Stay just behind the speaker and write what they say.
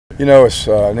You know, it's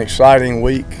an exciting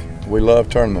week. We love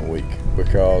tournament week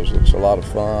because it's a lot of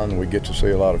fun. We get to see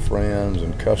a lot of friends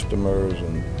and customers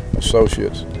and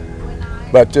associates.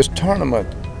 But this tournament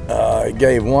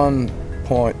gave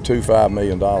 $1.25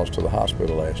 million to the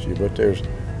hospital last year. But there's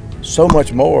so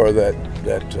much more that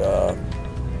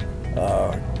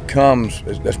comes.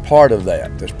 That's part of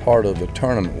that. That's part of the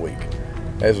tournament week.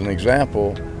 As an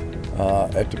example,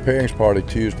 at the pairings party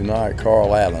Tuesday night,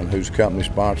 Carl Allen, whose company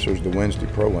sponsors the Wednesday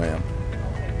Pro-Am,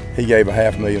 he gave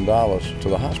 $500,000 to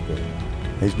the hospital.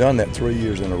 He's done that 3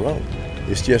 years in a row.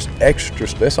 It's just extra.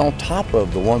 That's on top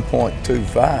of the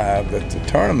 1.25 that the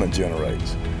tournament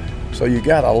generates. So you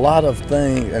got a lot of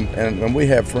things, and we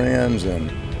have friends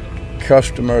and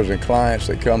customers and clients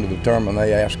that come to the tournament.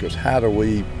 They ask us, how do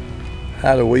we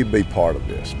be part of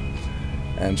this?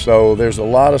 And so there's a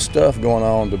lot of stuff going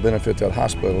on to benefit that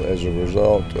hospital as a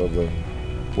result of the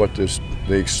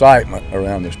excitement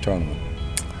around this tournament.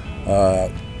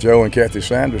 Joe and Kathy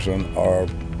Sanderson are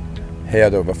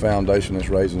head of a foundation that's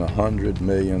raising $100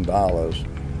 million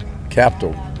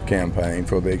capital campaign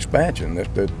for the expansion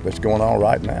that's going on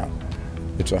right now.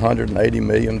 It's a $180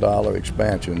 million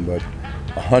expansion, but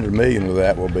 $100 million of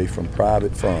that will be from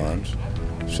private funds,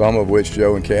 some of which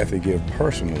Joe and Kathy give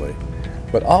personally.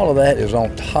 But all of that is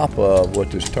on top of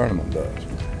what this tournament does.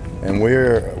 And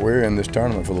we're in this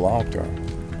tournament for the long term.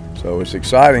 So it's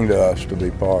exciting to us to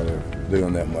be part of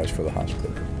doing that much for the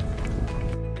hospital.